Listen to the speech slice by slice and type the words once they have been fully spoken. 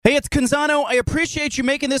Hey, it's Canzano. I appreciate you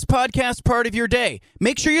making this podcast part of your day.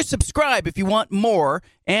 Make sure you subscribe if you want more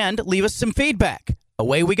and leave us some feedback.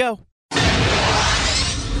 Away we go.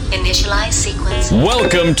 Initialize sequence.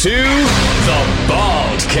 Welcome to The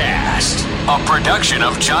Baldcast, a production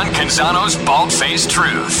of Jon Canzano's Bald-Faced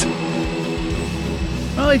Truth.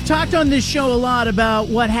 Well, we've talked on this show a lot about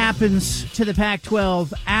what happens to the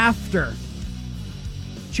Pac-12 after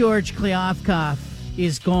George Kliavkoff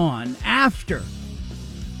is gone, after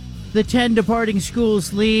the 10 departing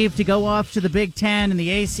schools leave to go off to the Big Ten and the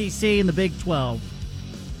ACC and the Big 12.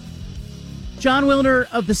 Jon Wilner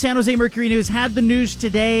of the San Jose Mercury News had the news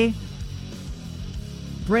today.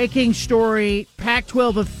 Breaking story,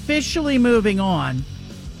 Pac-12 officially moving on.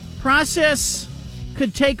 Process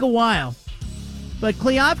could take a while, but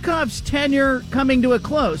Kliavkoff's tenure coming to a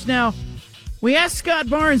close. Now, we asked Scott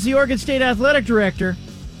Barnes, the Oregon State Athletic Director,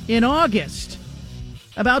 in August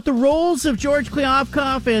about the roles of George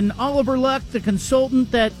Kliavkoff and Oliver Luck, the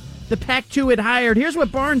consultant that the Pac-2 had hired. Here's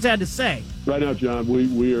what Barnes had to say. Right now, John,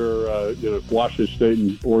 we are, Washington State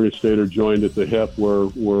and Oregon State are joined at the hip.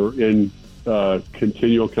 We're in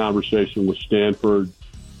continual conversation with Stanford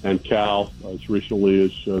and Cal as recently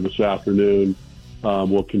as this afternoon.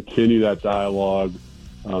 We'll continue that dialogue,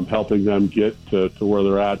 helping them get to where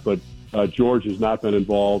they're at. But George has not been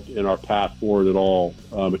involved in our path forward at all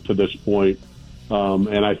to this point.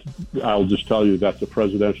 And I'll just tell you that's a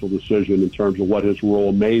presidential decision in terms of what his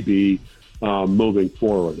role may be moving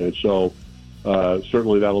forward. And so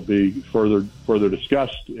certainly that'll be further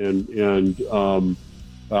discussed and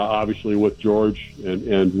obviously with George,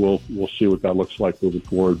 and we'll see what that looks like moving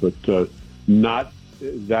forward. But that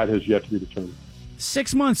has yet to be determined.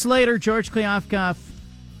 6 months later, George Kliavkoff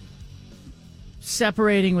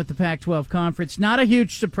separating with the Pac-12 conference. Not a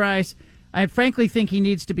huge surprise. I frankly think he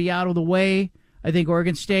needs to be out of the way. I think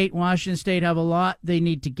Oregon State, Washington State have a lot they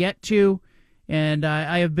need to get to, and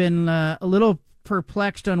I have been a little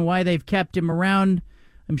perplexed on why they've kept him around.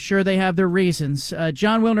 I'm sure they have their reasons.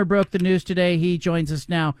 Jon Wilner broke the news today. He joins us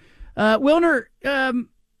now. Wilner,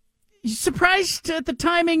 surprised at the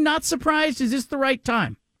timing, not surprised? Is this the right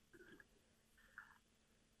time?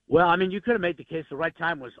 Well, I mean, you could have made the case the right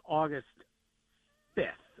time was August 5th,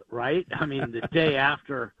 right? I mean, the day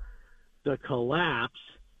after the collapse.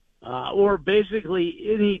 Or basically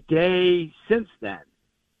any day since then.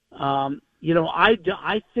 I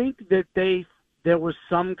think that there was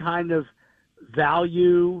some kind of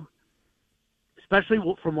value, especially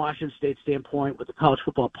from Washington State's standpoint, with the college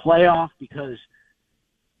football playoff, because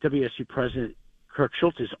WSU President Kirk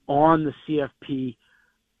Schultz is on the CFP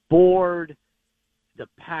board. The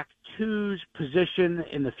Pac-2's position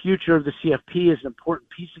in the future of the CFP is an important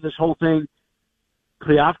piece of this whole thing.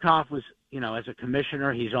 Kliavkoff was, as a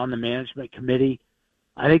commissioner, he's on the management committee.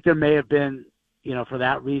 I think there may have been, for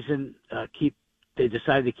that reason, they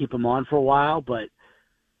decided to keep him on for a while, but,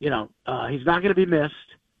 he's not going to be missed.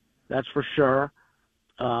 That's for sure.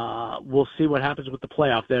 We'll see what happens with the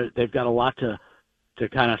playoff. They've got a lot to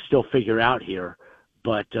kind of still figure out here,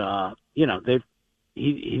 but,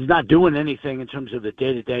 he's not doing anything in terms of the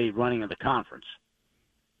day-to-day running of the conference.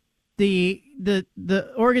 The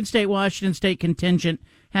Oregon State, Washington State contingent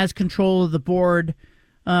has control of the board.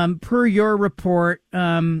 Per your report,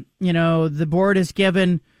 the board has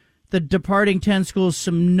given the departing 10 schools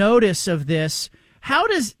some notice of this. How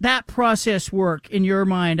does that process work in your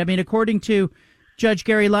mind? I mean, according to Judge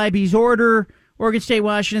Gary Leiby's order, Oregon State,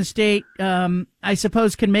 Washington State, I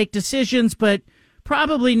suppose, can make decisions, but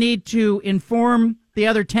probably need to inform the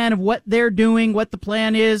other 10 of what they're doing, what the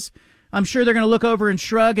plan is. I'm sure they're going to look over and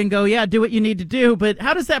shrug and go, yeah, do what you need to do. But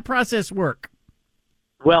how does that process work?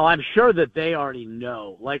 Well, I'm sure that they already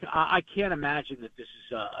know. Like, I can't imagine that this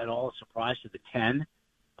is at all a surprise to the 10.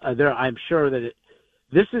 I'm sure that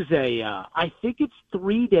this is I think it's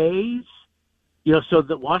 3 days. So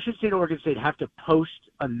the Washington State and Oregon State have to post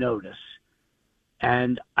a notice.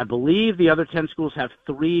 And I believe the other 10 schools have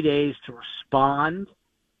 3 days to respond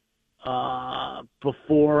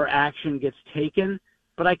before action gets taken.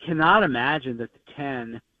 But I cannot imagine that the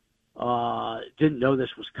 10 didn't know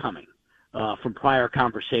this was coming from prior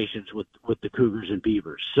conversations with the Cougars and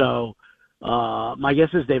Beavers. So my guess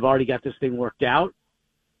is they've already got this thing worked out,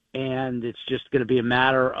 and it's just going to be a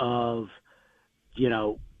matter of,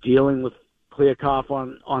 dealing with Kliavkoff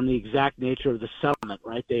on the exact nature of the settlement,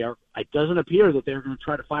 right? It doesn't appear that they're going to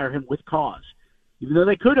try to fire him with cause, even though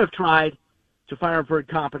they could have tried to fire him for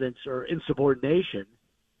incompetence or insubordination.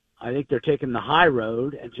 I think they're taking the high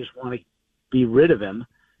road and just want to be rid of him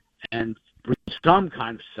and bring some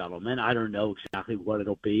kind of settlement. I don't know exactly what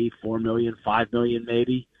it'll be, $4 million, $5 million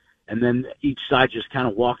maybe, and then each side just kind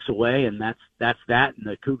of walks away, and that's that, and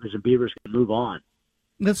the Cougars and Beavers can move on.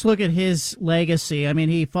 Let's look at his legacy. I mean,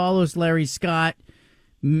 he follows Larry Scott,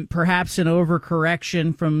 perhaps an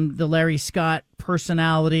overcorrection from the Larry Scott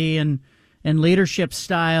personality and leadership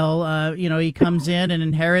style. He comes in and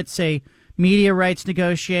inherits a media rights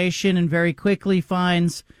negotiation and very quickly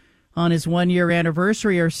finds on his 1-year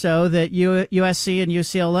anniversary or so that USC and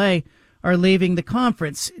UCLA are leaving the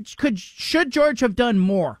conference. Should George have done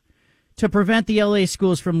more to prevent the LA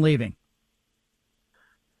schools from leaving?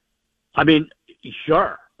 I mean,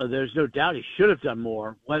 sure. There's no doubt he should have done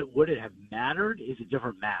more. What would it have mattered is a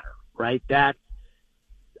different matter, right? That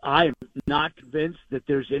I am not convinced that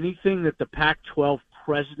there's anything that the Pac-12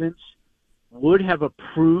 presidents would have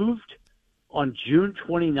approved on June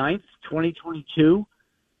 29th, 2022,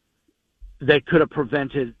 that could have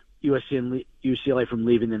prevented USC and UCLA from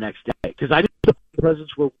leaving the next day. Because I think the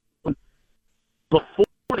presidents were, before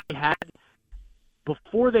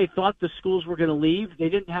they thought the schools were going to leave, they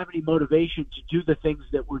didn't have any motivation to do the things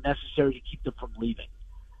that were necessary to keep them from leaving,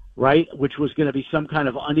 right? Which was going to be some kind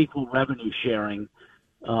of unequal revenue sharing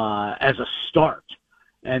as a start.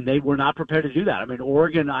 And they were not prepared to do that. I mean,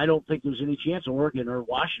 Oregon, I don't think there was any chance Oregon or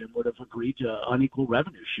Washington would have agreed to unequal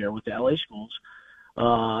revenue share with the LA schools.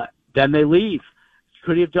 Then they leave.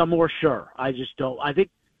 Could he have done more? Sure. I just don't. I think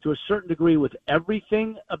to a certain degree with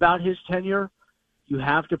everything about his tenure, you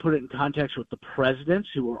have to put it in context with the presidents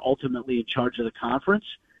who were ultimately in charge of the conference.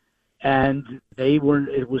 And it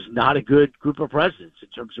was not a good group of presidents in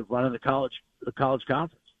terms of running the college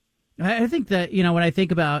conference. I think that, when I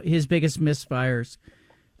think about his biggest misfires,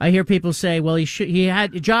 I hear people say, well, he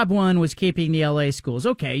had job one was keeping the LA schools.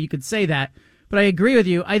 Okay, you could say that, but I agree with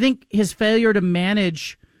you. I think his failure to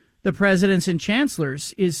manage the presidents and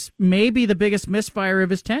chancellors is maybe the biggest misfire of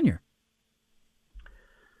his tenure.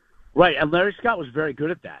 Right, and Larry Scott was very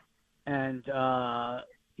good at that. And,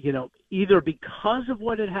 either because of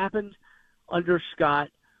what had happened under Scott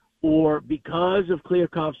or because of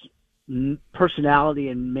Kliavkoff's personality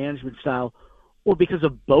and management style or because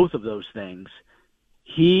of both of those things,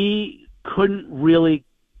 he couldn't really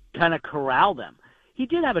kind of corral them. He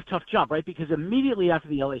did have a tough job, right, because immediately after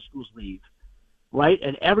the LA schools leave, right,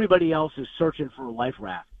 and everybody else is searching for a life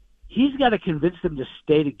raft, he's got to convince them to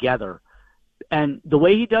stay together. And the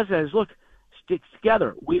way he does that is, look, stick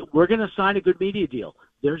together. We're going to sign a good media deal.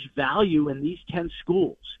 There's value in these 10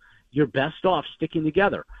 schools. You're best off sticking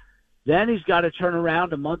together. Then he's got to turn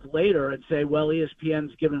around a month later and say, well,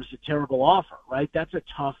 ESPN's given us a terrible offer, right?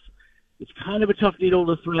 It's kind of a tough needle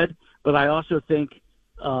to thread, but I also think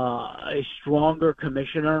a stronger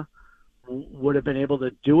commissioner would have been able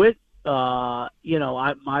to do it. My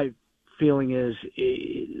feeling is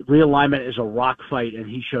realignment is a rock fight, and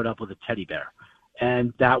he showed up with a teddy bear.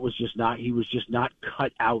 And he was just not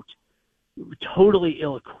cut out, totally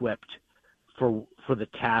ill-equipped for the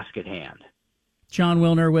task at hand. Jon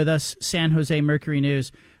Wilner with us, San Jose Mercury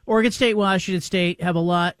News. Oregon State, Washington State have a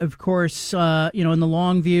lot, of course, in the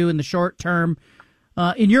long view, in the short term.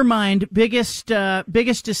 In your mind, biggest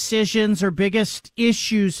decisions or biggest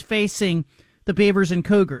issues facing the Beavers and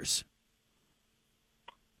Cougars?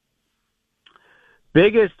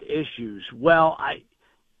 Biggest issues. Well,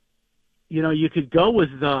 you could go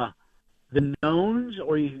with the knowns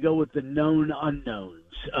or you could go with the known unknowns.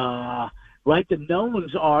 Right? The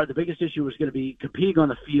knowns are the biggest issue is going to be competing on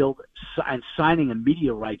the field and signing a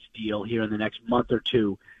media rights deal here in the next month or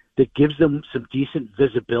two that gives them some decent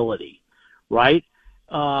visibility, right?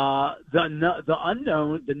 The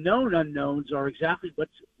known unknowns are exactly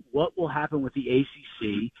what will happen with the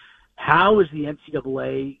ACC. How is the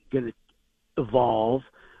NCAA going to evolve?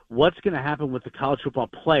 What's going to happen with the college football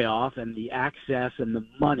playoff and the access and the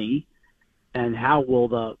money? And how will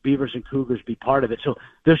the Beavers and Cougars be part of it? So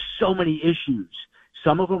there's so many issues.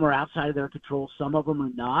 Some of them are outside of their control. Some of them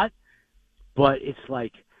are not. But it's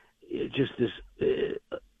like just this, a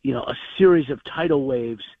series of tidal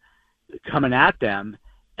waves coming at them.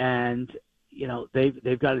 And,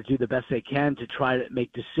 they've got to do the best they can to try to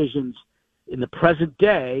make decisions in the present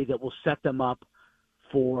day that will set them up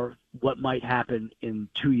for what might happen in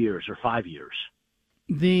 2 years or 5 years.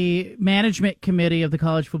 The management committee of the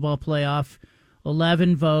college football playoff,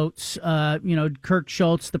 11 votes. Kirk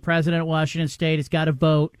Schultz, the president of Washington State, has got to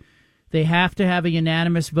vote. They have to have a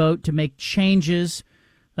unanimous vote to make changes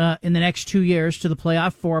in the next 2 years to the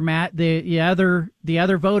playoff format. The other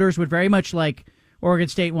voters would very much like Oregon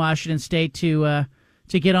State and Washington State to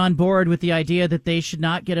get on board with the idea that they should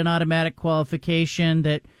not get an automatic qualification,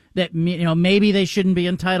 that maybe they shouldn't be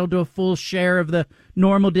entitled to a full share of the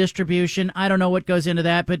normal distribution. I don't know what goes into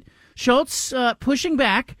that, but Schultz pushing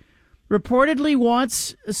back reportedly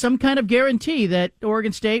wants some kind of guarantee that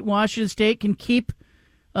Oregon State, Washington State can keep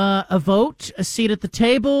a vote, a seat at the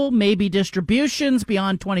table, maybe distributions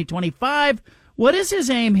beyond 2025. What is his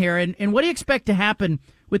aim here, and what do you expect to happen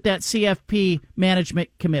with that CFP management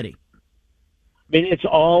committee? I mean, it's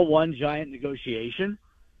all one giant negotiation,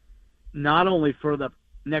 not only for the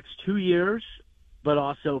next 2 years, but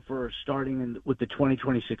also for starting with the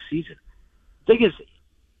 2026 season. The thing is,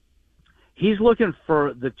 he's looking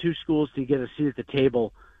for the two schools to get a seat at the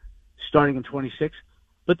table starting in 26,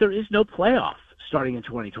 but there is no playoff starting in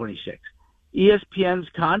 2026. ESPN's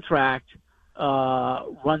contract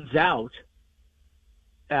runs out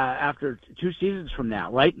after 2 seasons from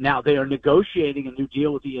now. Right now, they are negotiating a new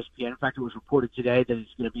deal with ESPN. In fact, it was reported today that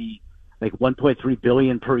it's going to be like $1.3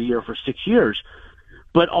 billion per year for 6 years.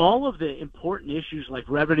 But all of the important issues like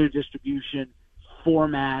revenue distribution,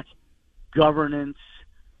 format, governance,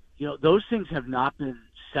 those things have not been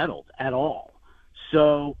settled at all.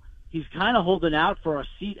 So he's kind of holding out for a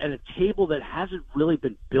seat at a table that hasn't really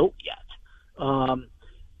been built yet.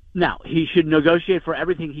 Now, he should negotiate for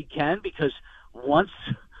everything he can, because once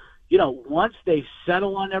they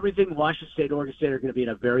settle on everything, Washington State and Oregon State are going to be in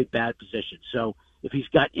a very bad position. So if he's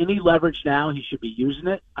got any leverage now, he should be using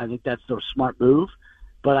it. I think that's the smart move.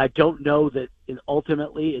 But I don't know that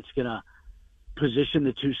ultimately it's going to position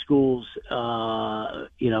the two schools,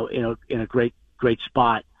 in a great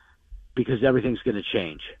spot, because everything's going to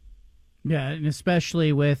change. Yeah, and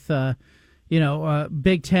especially with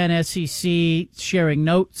Big Ten, SEC sharing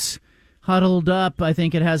notes, huddled up. I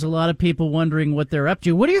think it has a lot of people wondering what they're up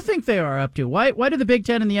to. What do you think they are up to? Why do the Big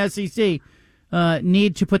Ten and the SEC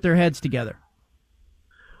need to put their heads together?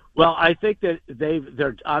 Well, I think that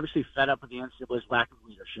they're obviously fed up with the NCAA's lack of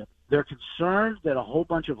leadership. They're concerned that a whole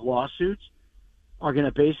bunch of lawsuits are going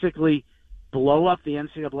to basically blow up the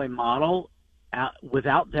NCAA model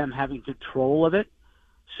without them having control of it.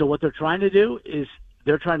 So what they're trying to do is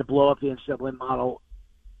they're trying to blow up the NCAA model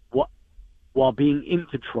while being in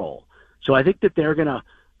control. So I think that they're going to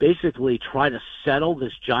basically try to settle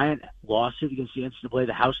this giant lawsuit against the NCAA,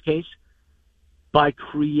 the House case, by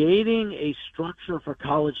creating a structure for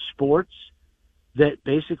college sports that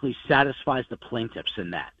basically satisfies the plaintiffs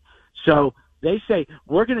in that. So they say,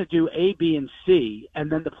 we're going to do A, B, and C,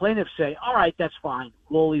 and then the plaintiffs say, all right, that's fine.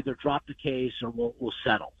 We'll either drop the case or we'll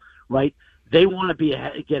settle, right? They want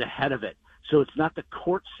to get ahead of it. So it's not the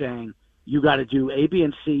court saying you got to do A, B,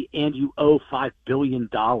 and C, and you owe $5 billion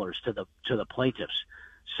to the plaintiffs.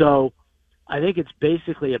 So I think it's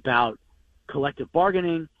basically about collective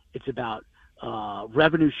bargaining. It's about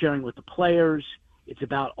revenue sharing with the players. It's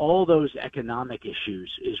about all those economic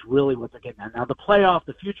issues is really what they're getting at. Now, the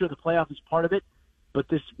future of the playoff is part of it, but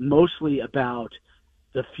this is mostly about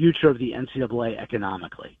the future of the NCAA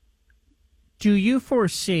economically. Do you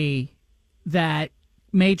foresee that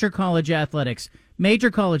major college athletics,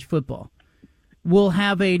 major college football, will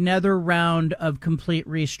have another round of complete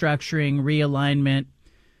restructuring, realignment,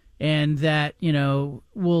 and that,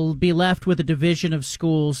 we'll be left with a division of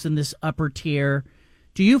schools in this upper tier?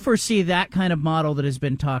 Do you foresee that kind of model that has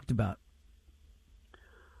been talked about?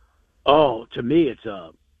 Oh, to me, it's a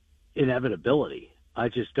inevitability. I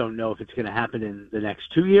just don't know if it's going to happen in the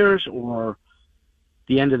next 2 years or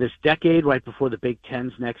the end of this decade, right before the Big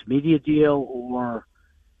Ten's next media deal, or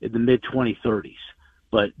in the mid-2030s.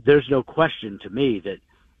 But there's no question to me that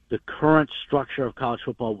the current structure of college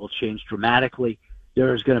football will change dramatically.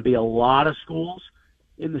 There's going to be a lot of schools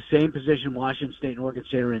in the same position Washington State and Oregon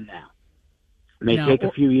State are in now. It may take a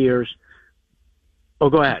few years. Oh,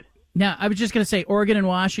 go ahead. Now, I was just going to say Oregon and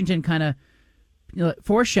Washington kind of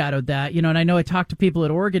foreshadowed that, and I know I talked to people at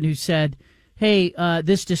Oregon who said, hey,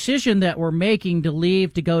 this decision that we're making to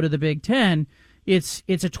leave to go to the Big Ten, it's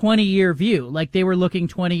a 20-year view. Like they were looking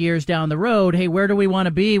 20 years down the road. Hey, where do we want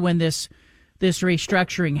to be when this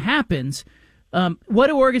restructuring happens? What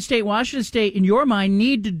do Oregon State, Washington State, in your mind,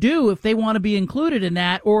 need to do if they want to be included in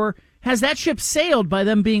that? Or has that ship sailed by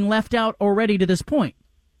them being left out already to this point?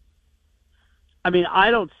 I mean, I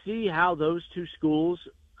don't see how those two schools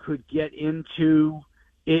could get into,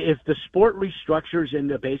 if the sport restructures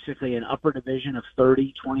into basically an upper division of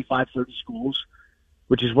 25, 30 schools,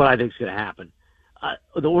 which is what I think is going to happen.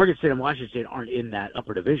 The Oregon State and Washington State aren't in that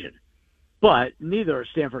upper division. But neither are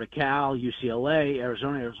Stanford or Cal, UCLA,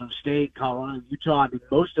 Arizona State, Colorado, Utah. I mean,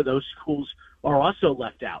 most of those schools are also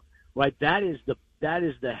left out, right? That is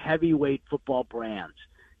the heavyweight football brands.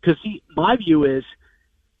 Because my view is,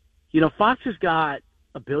 Fox has got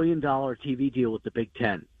 $1 billion TV deal with the Big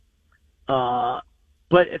Ten.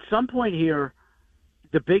 But at some point here,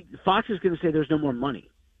 Fox is going to say there's no more money,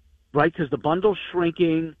 right? Because the bundle's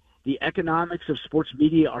shrinking. the economics of sports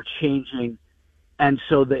media are changing, and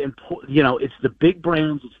so it's the big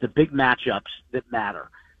brands, it's the big matchups that matter.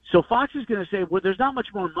 So Fox is going to say, well, there's not much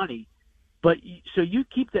more money, but so you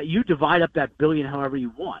keep that, you divide up that billion however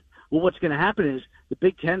you want. Well, what's going to happen is the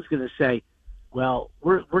Big Ten's going to say, well,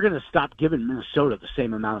 we're going to stop giving Minnesota the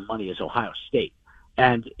same amount of money as Ohio State,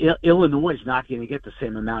 and Illinois is not going to get the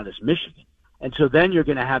same amount as Michigan, and so then you're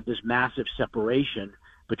going to have this massive separation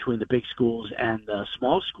between the big schools and the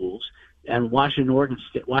small schools, and Washington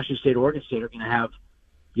State, Oregon State are going to have,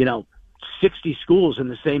 60 schools in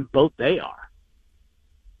the same boat they are.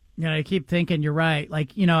 Yeah, I keep thinking you're right.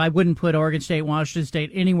 Like, I wouldn't put Oregon State, Washington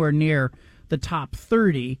State anywhere near the top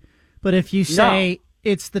 30, but if you say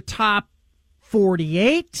it's the top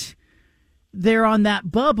 48, they're on that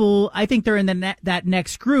bubble. I think they're in that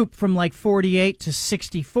next group from like 48 to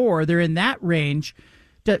 64. They're in that range.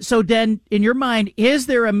 So then, in your mind, is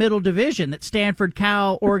there a middle division that Stanford,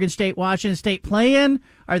 Cal, Oregon State, Washington State play in?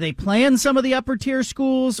 Are they playing some of the upper tier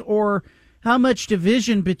schools, or how much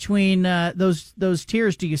division between those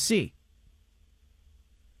tiers do you see?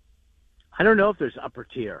 I don't know if there's upper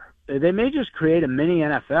tier. They may just create a mini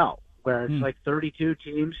NFL where it's like 32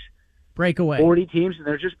 teams, breakaway, 40 teams, and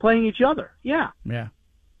they're just playing each other. Yeah.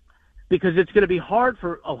 Because it's going to be hard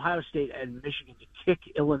for Ohio State and Michigan to kick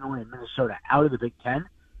Illinois and Minnesota out of the Big Ten.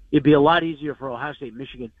 It'd be a lot easier for Ohio State and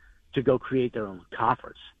Michigan to go create their own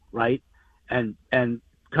conference, right? And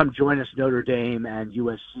come join us, Notre Dame and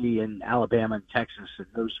USC and Alabama and Texas and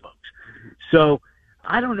those folks. So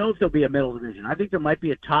I don't know if there'll be a middle division. I think there might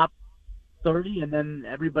be a top 30, and then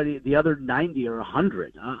everybody, the other 90 or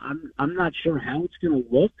 100. I'm not sure how it's going to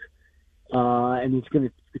look, and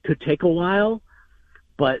it could take a while.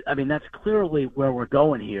 But, I mean, that's clearly where we're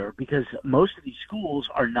going here, because most of these schools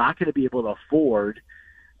are not going to be able to afford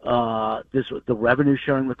the revenue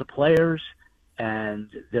sharing with the players, and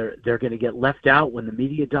they're going to get left out when the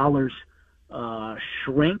media dollars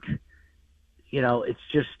shrink. It's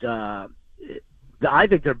just I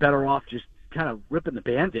think they're better off just kind of ripping the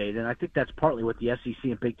Band-Aid, and I think that's partly what the SEC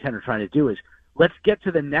and Big Ten are trying to do, is let's get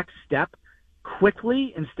to the next step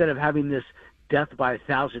quickly instead of having this death by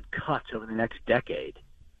 1,000 cuts over the next decade.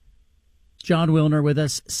 Jon Wilner with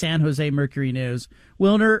us, San Jose Mercury News.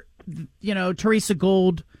 Wilner, Teresa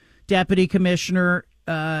Gold, deputy commissioner,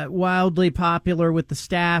 wildly popular with the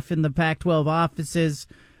staff in the Pac-12 offices.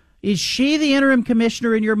 Is she the interim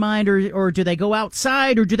commissioner in your mind, or do they go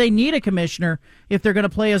outside, or do they need a commissioner if they're going to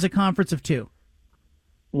play as a conference of two?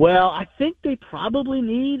 Well, I think they probably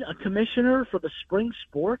need a commissioner for the spring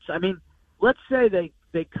sports. I mean, let's say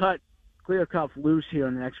they cut Kliavkoff loose here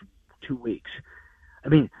in the next 2 weeks. I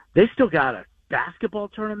mean, they still got a basketball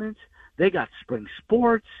tournament. They got spring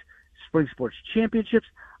sports championships.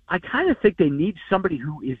 I kind of think they need somebody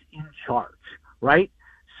who is in charge, right?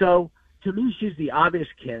 So to me, she's the obvious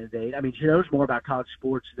candidate. I mean, she knows more about college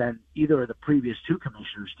sports than either of the previous two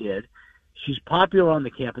commissioners did. She's popular on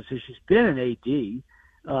the campuses. She's been an AD,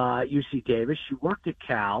 UC Davis. She worked at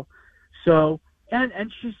Cal. So, and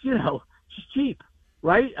she's, she's cheap,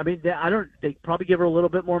 right? I mean, they probably give her a little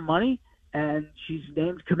bit more money, and she's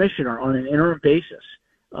named commissioner on an interim basis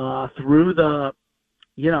through the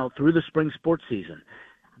spring sports season.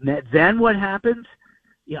 Then what happens?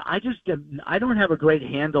 I don't have a great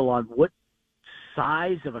handle on what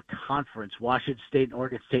size of a conference Washington State and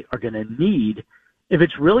Oregon State are going to need if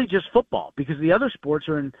it's really just football, because the other sports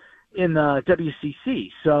are in the WCC.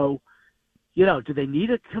 So, do they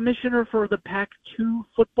need a commissioner for the Pac-2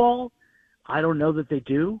 football? I don't know that they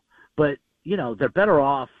do, but they're better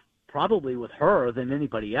off probably with her than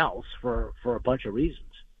anybody else for a bunch of reasons.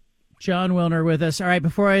 Jon Wilner with us. All right,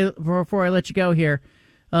 before I let you go here,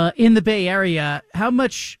 in the Bay Area, how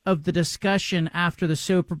much of the discussion after the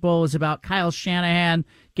Super Bowl is about Kyle Shanahan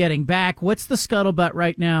getting back? What's the scuttlebutt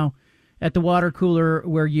right now at the water cooler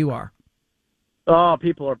where you are? Oh,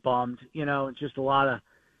 people are bummed. It's just a lot of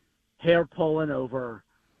hair pulling over,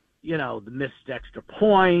 the missed extra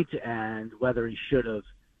point and whether he should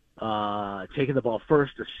have taken the ball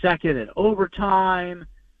first or second in overtime.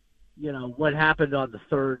 What happened on the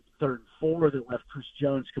third and four that left Chris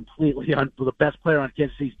Jones completely the best player on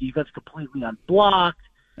Kansas City's defense completely unblocked.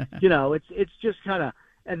 It's just kind of,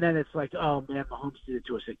 and then it's like, oh man, Mahomes did it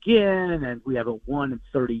to us again, and we haven't won in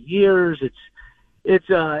 30 years. It's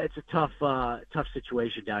a tough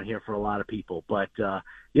situation down here for a lot of people, but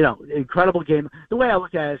incredible game. The way I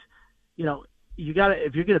look at it is,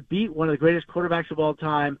 if you're going to beat one of the greatest quarterbacks of all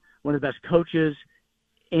time, one of the best coaches,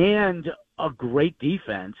 and a great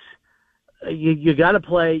defense, you got to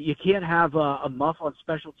play. You can't have a muff on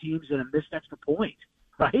special teams and a missed extra point,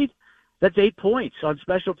 right? That's 8 points on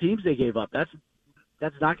special teams they gave up. That's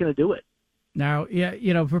that's not going to do it. Now,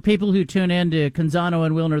 yeah, for people who tune in to Canzano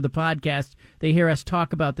and Wilner, the podcast, they hear us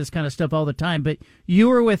talk about this kind of stuff all the time. But you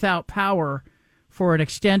were without power for an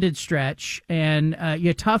extended stretch, and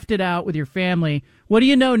you toughed it out with your family. What do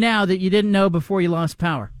you know now that you didn't know before you lost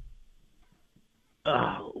power?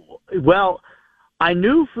 Well, I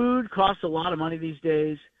knew food costs a lot of money these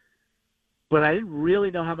days, but I didn't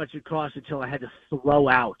really know how much it cost until I had to throw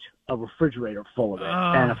out a refrigerator full of it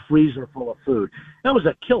and a freezer full of food. That was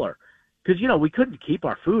a killer. Because, we couldn't keep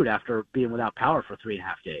our food after being without power for 3.5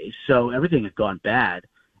 days. So everything had gone bad.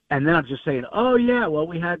 And then I'm just saying, oh, yeah, well,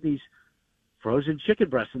 we had these frozen chicken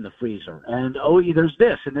breasts in the freezer. And, there's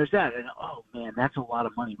this and there's that. And, oh, man, that's a lot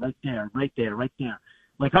of money right there, right there, right there.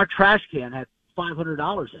 Like our trash can had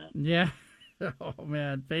 $500 in it. Yeah. Oh,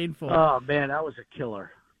 man, painful. Oh, man, that was a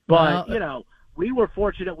killer. But, we were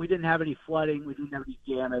fortunate. We didn't have any flooding. We didn't have any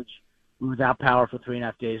damage. We were without power for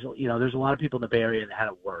 3.5 days. There's a lot of people in the Bay Area that had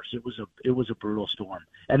it worse. It was a brutal storm,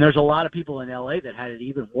 and there's a lot of people in LA that had it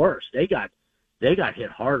even worse. They got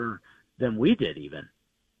hit harder than we did even.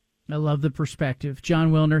 I love the perspective,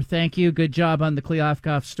 Jon Wilner. Thank you. Good job on the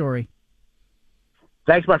Kliavkoff story.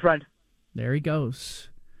 Thanks, my friend. There he goes.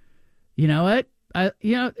 You know what?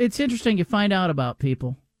 It's interesting. You find out about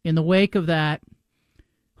people in the wake of that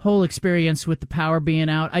whole experience with the power being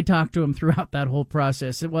out. I talked to him throughout that whole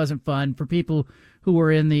process. It wasn't fun. For people who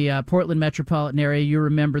were in the Portland metropolitan area, you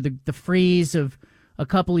remember the freeze of a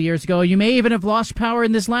couple of years ago. You may even have lost power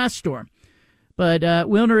in this last storm. But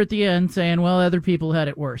Wilner at the end saying, well, other people had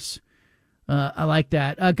it worse. I like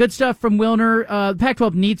that. Good stuff from Wilner. The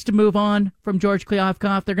Pac-12 needs to move on from George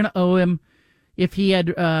Kliavkoff. They're going to owe him. If he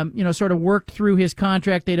had, sort of worked through his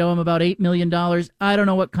contract, they'd owe him about $8 million. I don't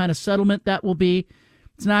know what kind of settlement that will be.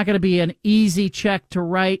 It's not going to be an easy check to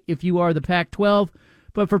write if you are the Pac-12.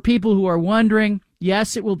 But for people who are wondering,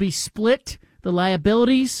 yes, it will be split. The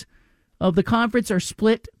liabilities of the conference are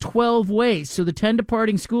split 12 ways. So the 10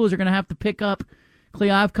 departing schools are going to have to pick up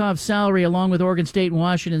Kliavkoff's salary along with Oregon State and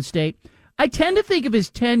Washington State. I tend to think of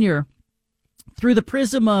his tenure through the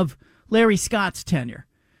prism of Larry Scott's tenure.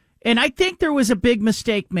 And I think there was a big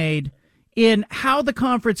mistake made in how the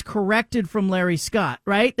conference corrected from Larry Scott,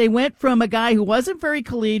 right? They went from a guy who wasn't very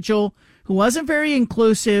collegial, who wasn't very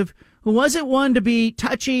inclusive, who wasn't one to be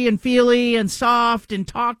touchy and feely and soft and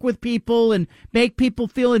talk with people and make people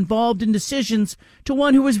feel involved in decisions, to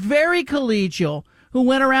one who was very collegial, who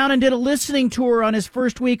went around and did a listening tour on his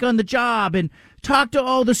first week on the job and talked to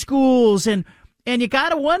all the schools. And you got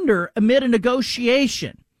to wonder, amid a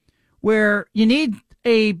negotiation where you need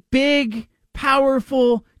a big,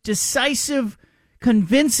 powerful, decisive,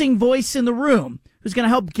 convincing voice in the room who's going to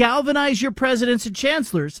help galvanize your presidents and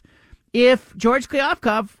chancellors, if George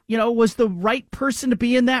Kliavkoff, was the right person to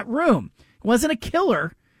be in that room. He wasn't a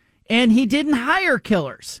killer, and he didn't hire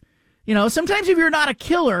killers. Sometimes if you're not a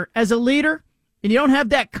killer as a leader and you don't have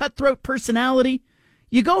that cutthroat personality,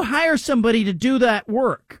 you go hire somebody to do that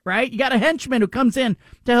work, right? You got a henchman who comes in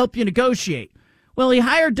to help you negotiate. Well, he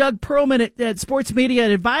hired Doug Perlman at Sports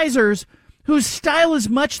Media Advisors, whose style is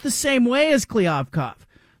much the same way as Kliavkoff.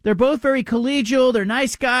 They're both very collegial. They're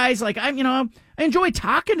nice guys. Like, I enjoy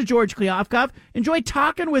talking to George Kliavkoff, enjoy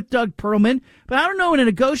talking with Doug Perlman, but I don't know, in a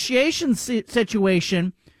negotiation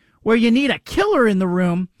situation where you need a killer in the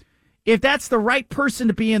room, if that's the right person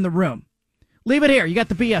to be in the room. Leave it here. You got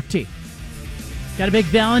the BFT. Got a big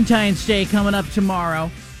Valentine's Day coming up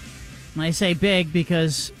tomorrow. And I say big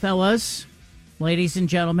because, fellas, ladies and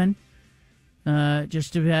gentlemen,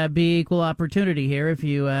 just to be equal opportunity here, if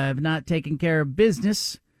you have not taken care of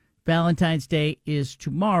business, Valentine's Day is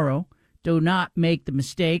tomorrow. Do not make the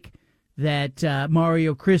mistake that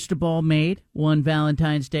Mario Cristobal made one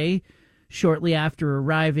Valentine's Day shortly after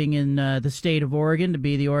arriving in the state of Oregon to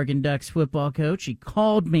be the Oregon Ducks football coach. He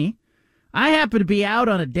called me. I happened to be out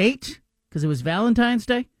on a date because it was Valentine's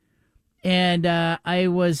Day, and I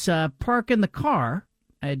was parking the car.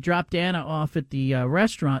 I had dropped Anna off at the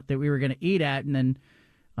restaurant that we were going to eat at, and then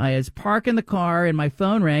I was parking the car, and my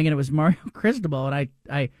phone rang, and it was Mario Cristobal, and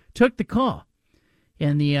I took the call.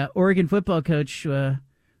 And the Oregon football coach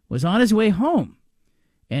was on his way home,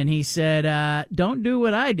 and he said, don't do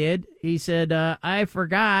what I did. He said, I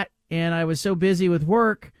forgot, and I was so busy with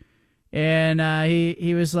work, and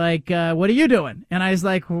he was like, what are you doing? And I was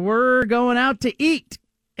like, we're going out to eat.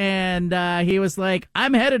 And he was like,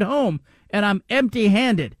 I'm headed home. And I'm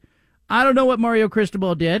empty-handed. I don't know what Mario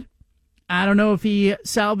Cristobal did. I don't know if he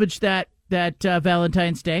salvaged that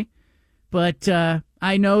Valentine's Day. But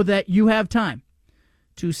I know that you have time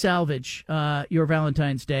to salvage your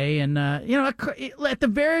Valentine's Day. And, at the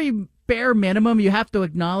very bare minimum, you have to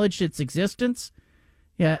acknowledge its existence.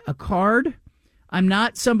 Yeah, a card. I'm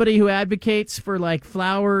not somebody who advocates for like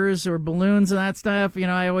flowers or balloons and that stuff. You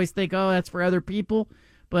know, I always think, oh, that's for other people.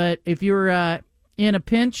 But if you're in a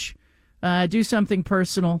pinch, do something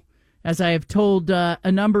personal. As I have told a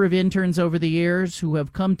number of interns over the years who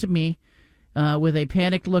have come to me with a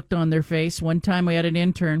panicked look on their face. One time we had an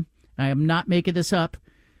intern, I am not making this up,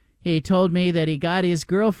 he told me that he got his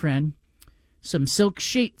girlfriend some silk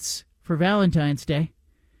sheets for Valentine's Day.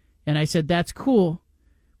 And I said, that's cool,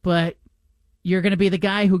 but you're going to be the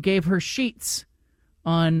guy who gave her sheets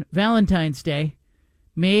on Valentine's Day.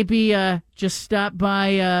 Maybe just stop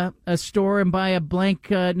by a store and buy a blank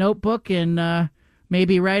notebook and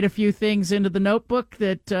maybe write a few things into the notebook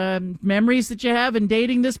that memories that you have in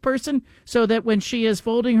dating this person, so that when she is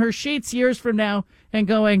folding her sheets years from now and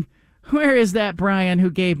going, where is that Brian who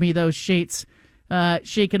gave me those sheets?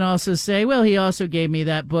 She can also say, well, he also gave me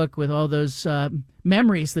that book with all those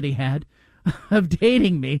memories that he had of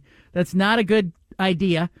dating me. That's not a good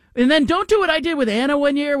idea. And then don't do what I did with Anna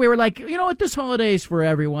one year. We were like, you know what? This holiday is for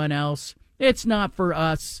everyone else. It's not for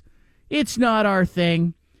us. It's not our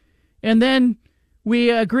thing. And then we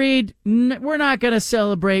agreed, we're not going to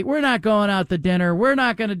celebrate. We're not going out to dinner. We're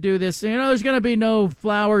not going to do this. You know, there's going to be no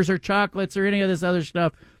flowers or chocolates or any of this other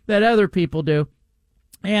stuff that other people do.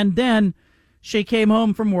 And then she came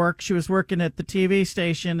home from work. She was working at the TV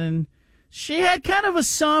station, and she had kind of a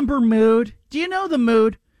somber mood. Do you know the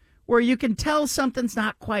mood where you can tell something's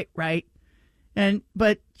not quite right,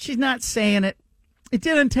 but she's not saying it? It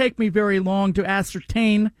didn't take me very long to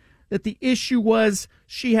ascertain that the issue was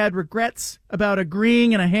she had regrets about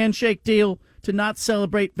agreeing in a handshake deal to not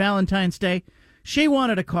celebrate Valentine's Day. She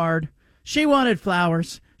wanted a card. She wanted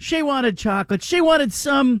flowers. She wanted chocolate. She wanted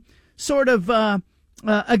some sort of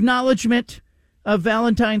acknowledgement of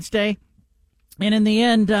Valentine's Day. And in the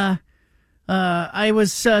end, I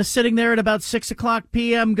was sitting there at about 6 o'clock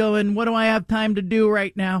p.m. going, what do I have time to do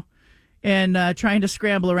right now? And trying to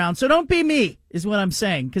scramble around. So don't be me, is what I'm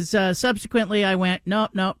saying. Because subsequently I went,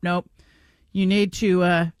 nope. You need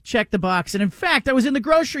to check the box. And in fact, I was in the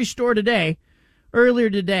grocery store earlier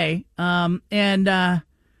today, and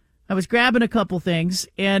I was grabbing a couple things.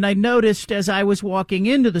 And I noticed as I was walking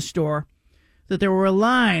into the store that there were a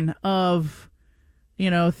line of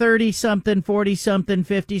 30-something, 40-something,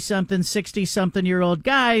 50-something, 60-something-year-old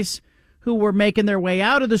guys who were making their way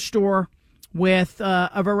out of the store with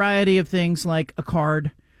a variety of things like a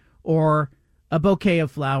card or a bouquet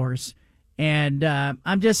of flowers. And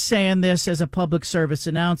I'm just saying this as a public service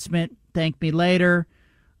announcement. Thank me later.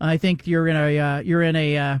 I think you're in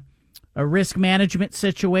a risk management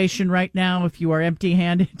situation right now if you are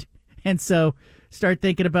empty-handed. And so start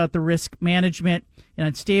thinking about the risk management.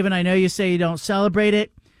 And Stephen, I know you say you don't celebrate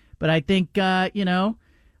it, but I think, a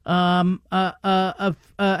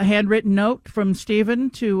handwritten note from Stephen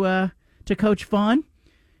to Coach Vaughn.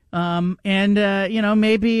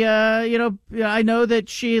 Maybe, I know that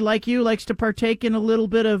she, like you, likes to partake in a little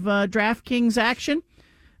bit of DraftKings action.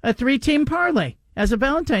 A 3-team parlay as a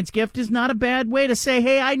Valentine's gift is not a bad way to say,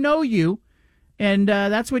 hey, I know you. And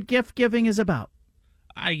that's what gift giving is about.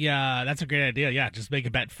 That's a great idea. Yeah, just make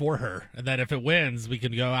a bet for her, and then if it wins, we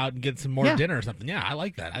can go out and get some more dinner or something. Yeah, I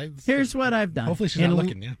like that. Here's what I've done. Hopefully she's not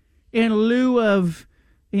looking. Yeah. In lieu of,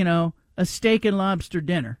 a steak and lobster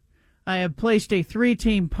dinner, I have placed a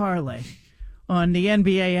 3-team parlay on the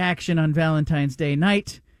NBA action on Valentine's Day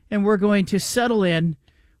night, and we're going to settle in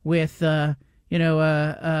with a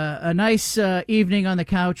nice evening on the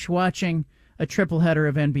couch watching a triple header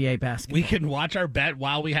of NBA basketball. We can watch our bet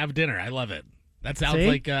while we have dinner. I love it. That sounds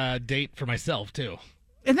like a date for myself, too.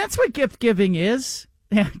 And that's what gift giving is.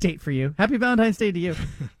 Yeah, date for you. Happy Valentine's Day to you.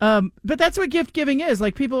 But that's what gift giving is.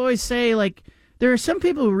 Like, people always say, like, there are some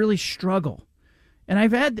people who really struggle. And I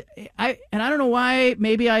don't know why,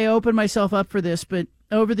 maybe I open myself up for this, but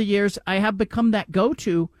over the years, I have become that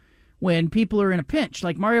go-to when people are in a pinch.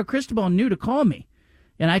 Like, Mario Cristobal knew to call me.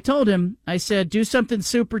 And I told him, I said, do something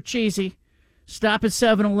super cheesy. Stop at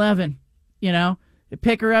 7-Eleven,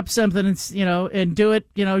 pick her up something and do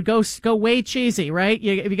it, go way cheesy, right?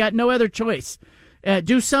 You got no other choice.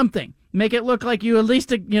 Do something. Make it look like you at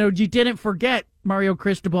least, you didn't forget Mario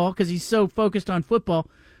Cristobal because he's so focused on football.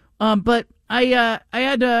 But I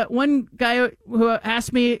had one guy who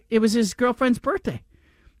asked me, it was his girlfriend's birthday.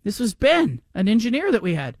 This was Ben, an engineer that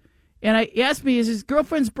we had. And he asked me, is his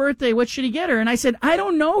girlfriend's birthday, what should he get her? And I said, I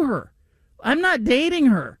don't know her. I'm not dating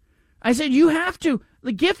her. I said, you have to.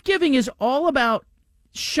 The gift giving is all about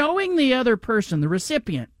showing the other person, the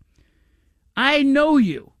recipient, I know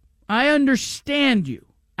you. I understand you.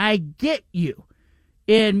 I get you.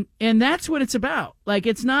 And that's what it's about. Like,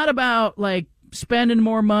 it's not about, like, spending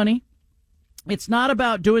more money. It's not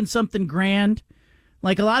about doing something grand.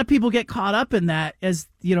 Like a lot of people get caught up in that as,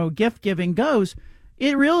 gift giving goes.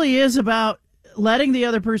 It really is about letting the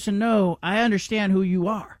other person know, I understand who you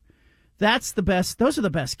are. That's the best. Those are the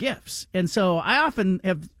best gifts. And so I often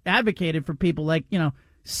have advocated for people like,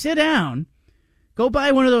 sit down, go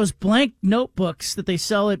buy one of those blank notebooks that they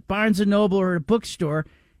sell at Barnes & Noble or a bookstore,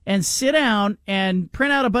 and sit down and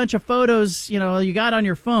print out a bunch of photos, you got on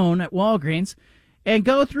your phone at Walgreens, and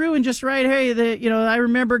go through and just write, hey, I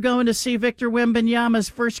remember going to see Victor Wembanyama's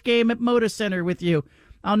first game at Moda Center with you.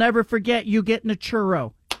 I'll never forget you getting a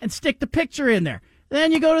churro, and stick the picture in there.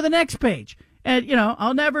 Then you go to the next page. And,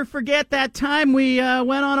 I'll never forget that time we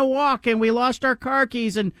went on a walk and we lost our car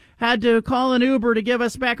keys and had to call an Uber to give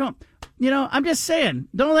us back home. I'm just saying,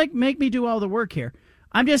 don't make me do all the work here.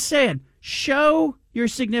 I'm just saying, show your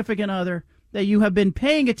significant other that you have been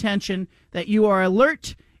paying attention, that you are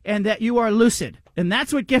alert, and that you are lucid. And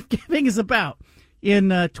that's what gift giving is about in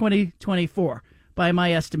 2024, by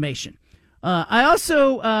my estimation. I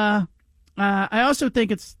also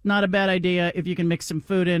think it's not a bad idea if you can mix some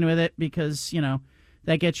food in with it because,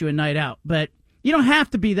 that gets you a night out. But you don't have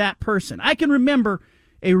to be that person. I can remember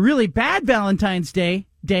a really bad Valentine's Day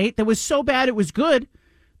date that was so bad it was good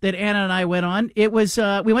that Anna and I went on. It was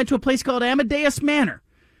we went to a place called Amadeus Manor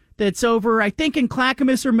that's over, I think, in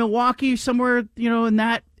Clackamas or Milwaukee, somewhere, in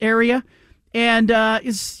that area. And, I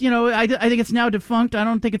think it's now defunct. I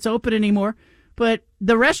don't think it's open anymore. But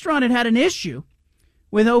the restaurant had an issue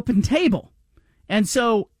with Open Table. And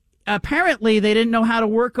so apparently they didn't know how to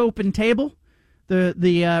work Open Table,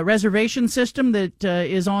 the reservation system that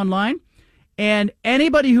is online. And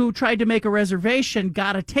anybody who tried to make a reservation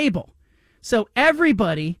got a table. So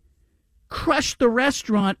everybody crushed the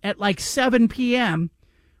restaurant at like 7 p.m.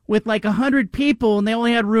 with like 100 people, and they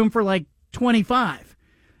only had room for like 25.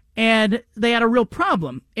 And they had a real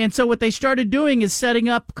problem. And so what they started doing is setting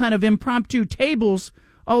up kind of impromptu tables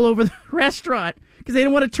all over the restaurant because they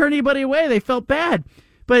didn't want to turn anybody away. They felt bad.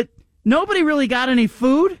 But nobody really got any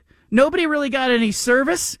food. Nobody really got any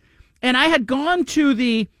service. And I had gone to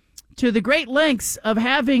the great lengths of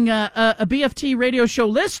having a BFT radio show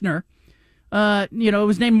listener, it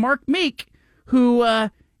was named Mark Meek, who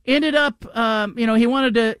ended up,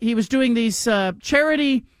 he was doing these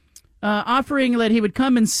charity offering that he would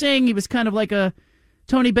come and sing. He was kind of like a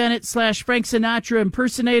Tony Bennett / Frank Sinatra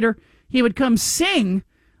impersonator. He would come sing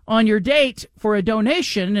on your date for a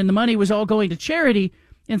donation, and the money was all going to charity.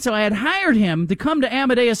 And so I had hired him to come to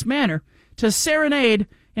Amadeus Manor to serenade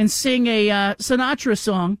and sing a Sinatra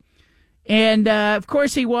song. And, of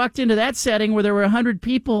course, he walked into that setting where there were 100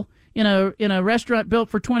 people in a restaurant built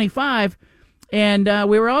for 25. And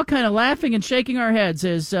we were all kind of laughing and shaking our heads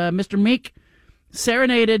as Mr. Meek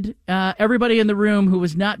serenaded everybody in the room who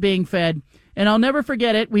was not being fed. And I'll never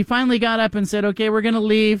forget it. We finally got up and said, okay, we're going to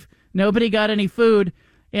leave. Nobody got any food.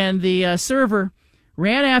 And the server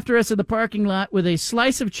ran after us in the parking lot with a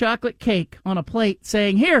slice of chocolate cake on a plate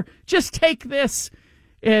saying, here, just take this.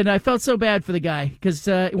 And I felt so bad for the guy because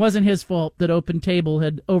it wasn't his fault that Open Table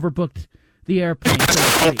had overbooked the airplane.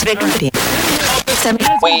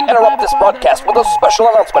 We interrupt this broadcast with a special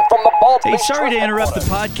announcement from the Bald Hey, Face sorry to Truth interrupt the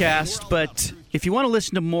Reporter. podcast, but if you want to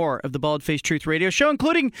listen to more of the Bald Face Truth Radio Show,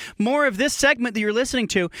 including more of this segment that you're listening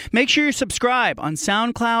to, make sure you subscribe on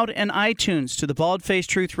SoundCloud and iTunes to the Bald Face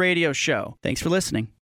Truth Radio Show. Thanks for listening.